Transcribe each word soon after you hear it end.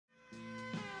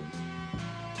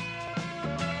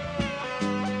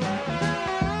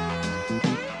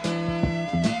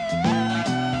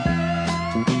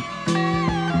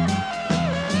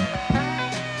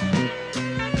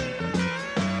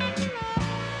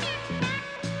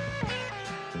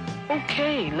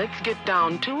Okay, let's get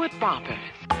down to it, boppers.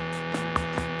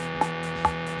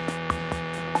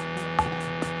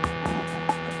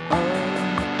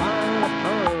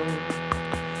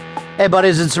 Hey,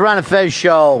 buddies, it's the Ron Fez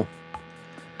show.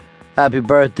 Happy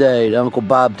birthday to Uncle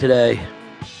Bob today.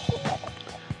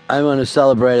 I'm going to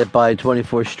celebrate it by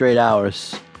 24 straight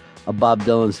hours of Bob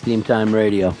Dylan's Theme Time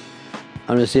Radio.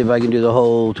 I'm going to see if I can do the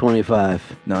whole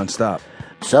 25. Non-stop.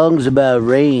 Songs about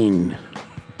rain.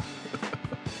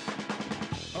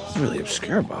 It's really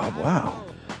obscure, Bob.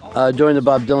 Wow. During the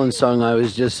Bob Dylan song, I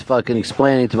was just fucking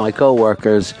explaining to my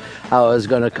coworkers how I was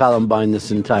going to Columbine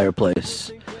this entire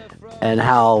place and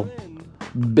how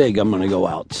big I'm going to go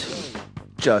out.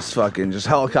 Just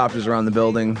helicopters around the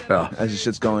building as the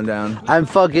shit's going down. I'm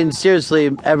fucking,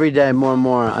 seriously, every day more and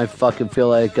more, I fucking feel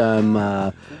like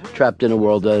I'm trapped in a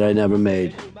world that I never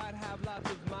made.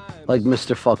 Like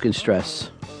Mr. fucking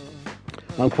Stress.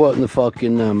 I'm quoting the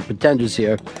fucking Pretenders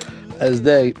here as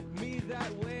they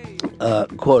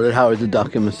quoted Howard the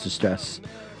Duck and Mr. Stress.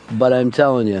 But I'm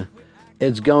telling you,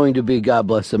 it's going to be God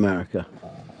Bless America.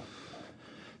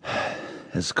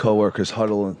 His coworkers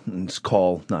huddle and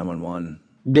call 911.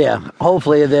 Yeah,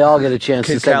 hopefully they all get a chance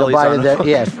Kid to say Kelly's goodbye on to the their...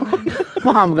 Yeah.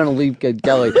 Well, I'm going to leave Kid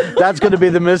Kelly. That's going to be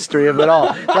the mystery of it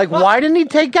all. Like, why didn't he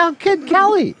take out Kid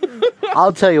Kelly?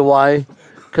 I'll tell you why.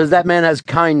 Because that man has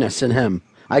kindness in him.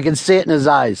 I can see it in his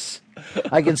eyes.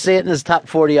 I can see it in his top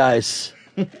 40 eyes.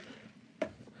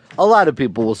 A lot of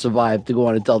people will survive to go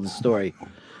on and tell the story.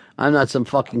 I'm not some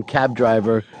fucking cab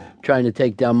driver trying to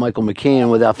take down Michael McKean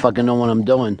without fucking knowing what I'm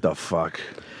doing. The fuck?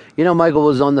 You know, Michael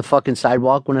was on the fucking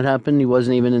sidewalk when it happened. He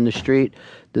wasn't even in the street.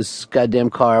 This goddamn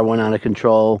car went out of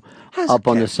control up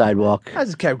on the sidewalk.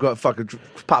 How's a cab go fucking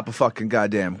pop a fucking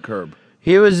goddamn curb?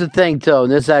 Here was the thing, too,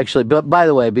 and this actually, but by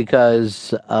the way,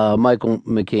 because Michael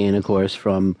McKean, of course,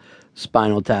 from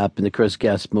Spinal Tap and the Chris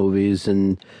Guest movies,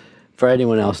 and for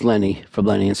anyone else, Lenny, from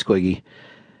Lenny and Squiggy,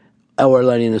 or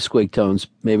Lenny and the Squigtones,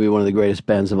 maybe one of the greatest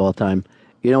bands of all time.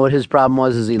 You know what his problem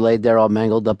was, is he laid there all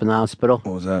mangled up in the hospital?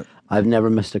 What was that? I've never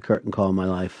missed a curtain call in my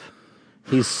life.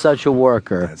 He's such a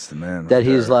worker. That's the man. That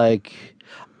he's like,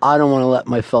 I don't want to let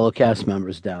my fellow cast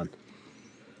members down.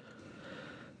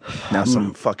 Now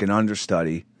some fucking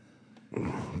understudy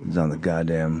is on the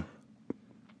goddamn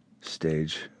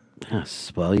stage.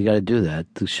 Yes, well, you got to do that.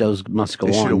 The shows must go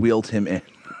They should have on. wheeled him in.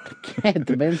 Can't.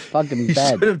 The man's fucking He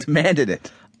bad. should have demanded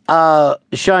it.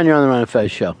 Sean, you're on the Ron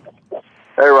Fez show.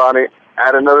 Hey, Ronnie.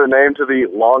 Add another name to the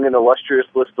long and illustrious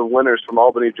list of winners from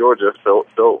Albany, Georgia. Phil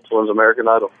wins American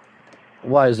Idol.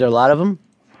 Why, is there a lot of them?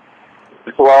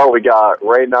 Well, we got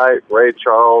Ray Knight, Ray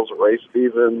Charles, Ray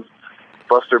Stevens,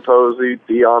 Buster Posey,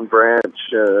 Dion Branch,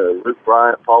 Luke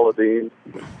Bryant, Paula Dean.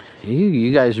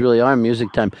 You guys really are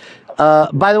music time.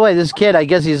 By the way, this kid, I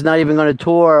guess he's not even going to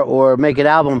tour or make an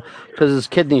album because his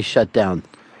kidneys shut down.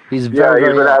 He's very,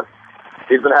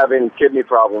 he's been having kidney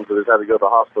problems, and he's had to go to the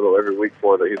hospital every week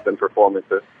for that he's been performing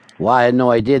to. Well, I had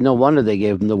no idea. No wonder they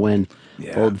gave him the win.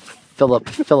 Yeah. Old Philip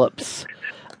Phillips.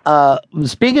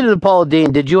 Speaking of the Paula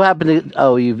Dean, did you happen to...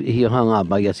 Oh, he hung up.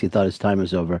 I guess he thought his time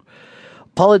was over.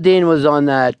 Paula Dean was on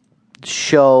that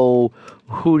show,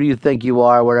 Who Do You Think You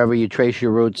Are, wherever you trace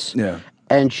your roots. Yeah.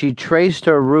 And she traced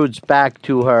her roots back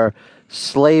to her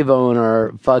slave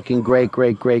owner, fucking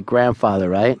great-great-great-grandfather,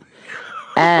 right?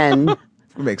 And...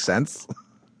 Makes sense.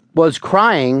 Was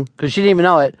crying, because she didn't even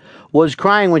know it, was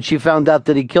crying when she found out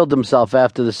that he killed himself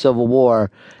after the Civil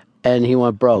War and he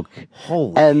went broke.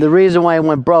 And the reason why he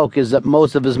went broke is that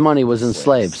most of his money was in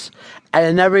slaves. And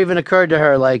it never even occurred to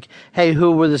her, like, hey,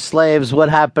 who were the slaves? What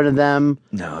happened to them?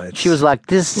 No, She was like,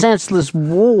 this senseless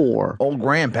war. Old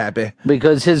grandpappy.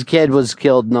 Because his kid was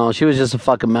killed. No, she was just a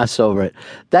fucking mess over it.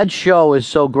 That show is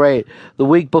so great. The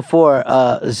week before,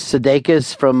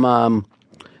 Sudeikis from...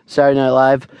 Saturday Night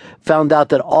Live, found out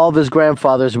that all of his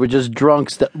grandfathers were just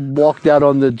drunks that walked out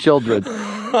on the children.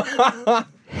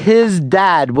 His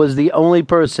dad was the only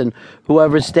person who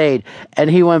ever stayed. And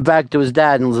he went back to his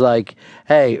dad and was like,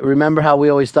 hey, remember how we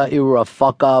always thought you were a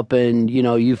fuck up and, you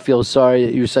know, you feel sorry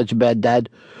that you're such a bad dad?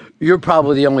 You're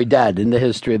probably the only dad in the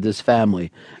history of this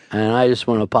family. And I just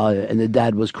want to apologize. And the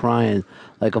dad was crying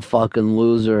like a fucking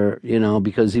loser, you know,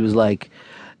 because he was like...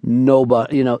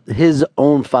 Nobody, you know, his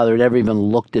own father never even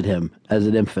looked at him as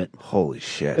an infant. Holy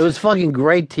shit. It was fucking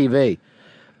great TV.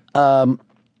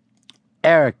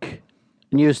 Eric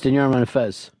in Houston, you're on Ron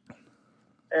Fez.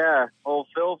 Yeah, old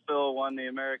Phil won the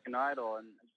American Idol, and